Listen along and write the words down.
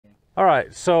All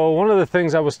right, so one of the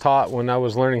things I was taught when I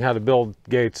was learning how to build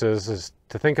gates is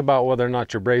to think about whether or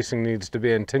not your bracing needs to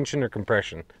be in tension or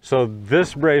compression. So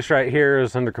this brace right here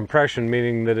is under compression,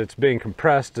 meaning that it's being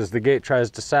compressed. As the gate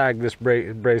tries to sag, this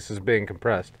brace is being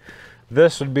compressed.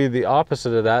 This would be the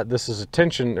opposite of that. This is a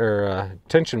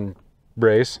tension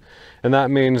brace, and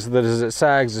that means that as it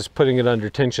sags, it's putting it under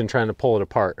tension, trying to pull it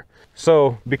apart.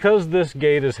 So because this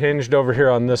gate is hinged over here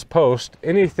on this post,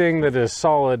 anything that is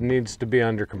solid needs to be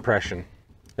under compression.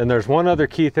 And there's one other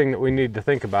key thing that we need to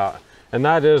think about, and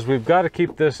that is we've got to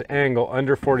keep this angle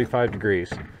under 45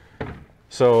 degrees.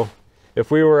 So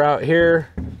if we were out here,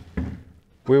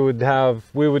 we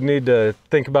would need to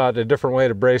think about a different way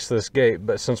to brace this gate,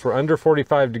 but since we're under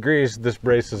 45 degrees, this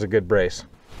brace is a good brace.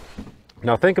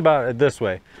 Now think about it this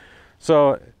way.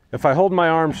 So if I hold my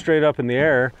arm straight up in the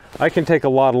air, I can take a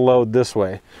lot of load this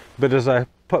way. But as I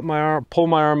pull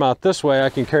my arm out this way, I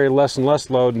can carry less and less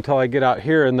load until I get out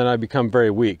here, and then I become very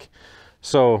weak.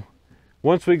 So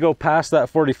once we go past that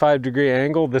 45-degree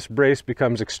angle, this brace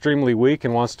becomes extremely weak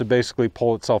and wants to basically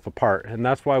pull itself apart. And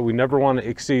that's why we never want to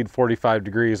exceed 45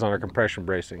 degrees on our compression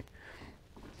bracing.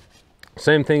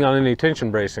 Same thing on any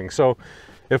tension bracing. So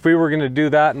if we were going to do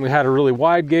that and we had a really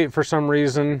wide gate for some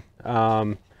reason,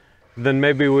 then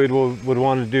maybe we would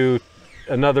want to do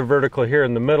another vertical here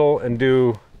in the middle and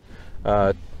do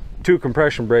 2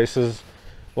 compression braces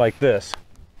like this.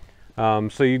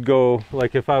 So you'd go,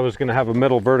 like if I was going to have a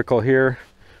middle vertical here,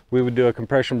 we would do a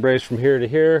compression brace from here to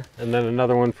here and then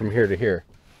another one from here to here.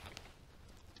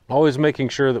 Always making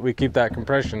sure that we keep that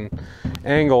compression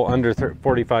angle under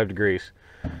 45 degrees.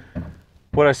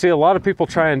 What I see a lot of people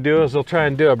try and do is they'll try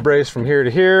and do a brace from here to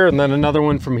here and then another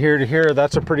one from here to here.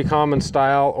 That's a pretty common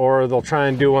style. Or they'll try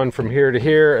and do one from here to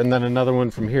here and then another one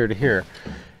from here to here.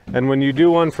 And when you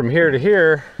do one from here to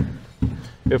here,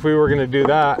 if we were going to do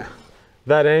that,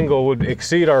 that angle would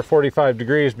exceed our 45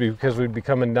 degrees because we'd be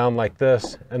coming down like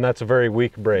this, and that's a very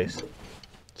weak brace.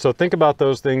 So think about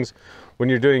those things when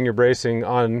you're doing your bracing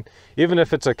on, even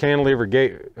if it's a cantilever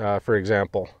gate, for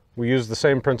example. We use the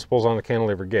same principles on a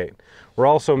cantilever gate. We're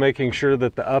also making sure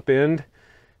that the up end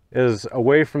is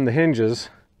away from the hinges,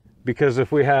 because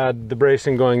if we had the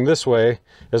bracing going this way,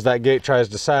 as that gate tries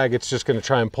to sag, it's just going to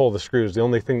try and pull the screws. The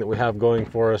only thing that we have going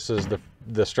for us is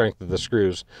the strength of the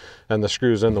screws and the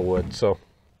screws in the wood. So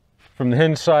from the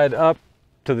hinge side up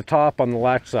to the top on the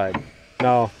latch side.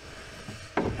 Now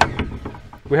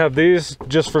we have these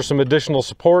just for some additional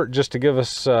support, just to give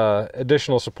us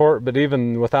additional support, but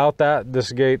even without that,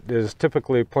 this gate is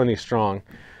typically plenty strong.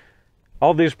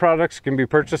 All these products can be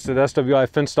purchased at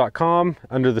swifence.com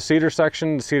under the cedar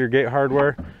section, the cedar gate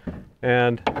hardware,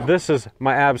 and this is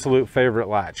my absolute favorite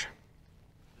latch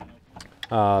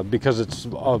because it's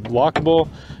lockable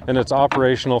and it's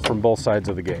operational from both sides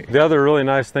of the gate. The other really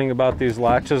nice thing about these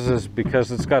latches is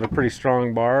because it's got a pretty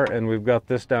strong bar, and we've got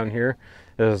this down here,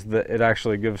 is that it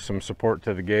actually gives some support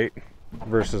to the gate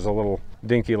versus a little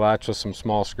dinky latch with some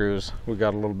small screws. We've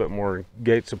got a little bit more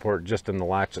gate support just in the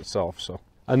latch itself. So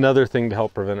another thing to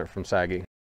help prevent it from sagging.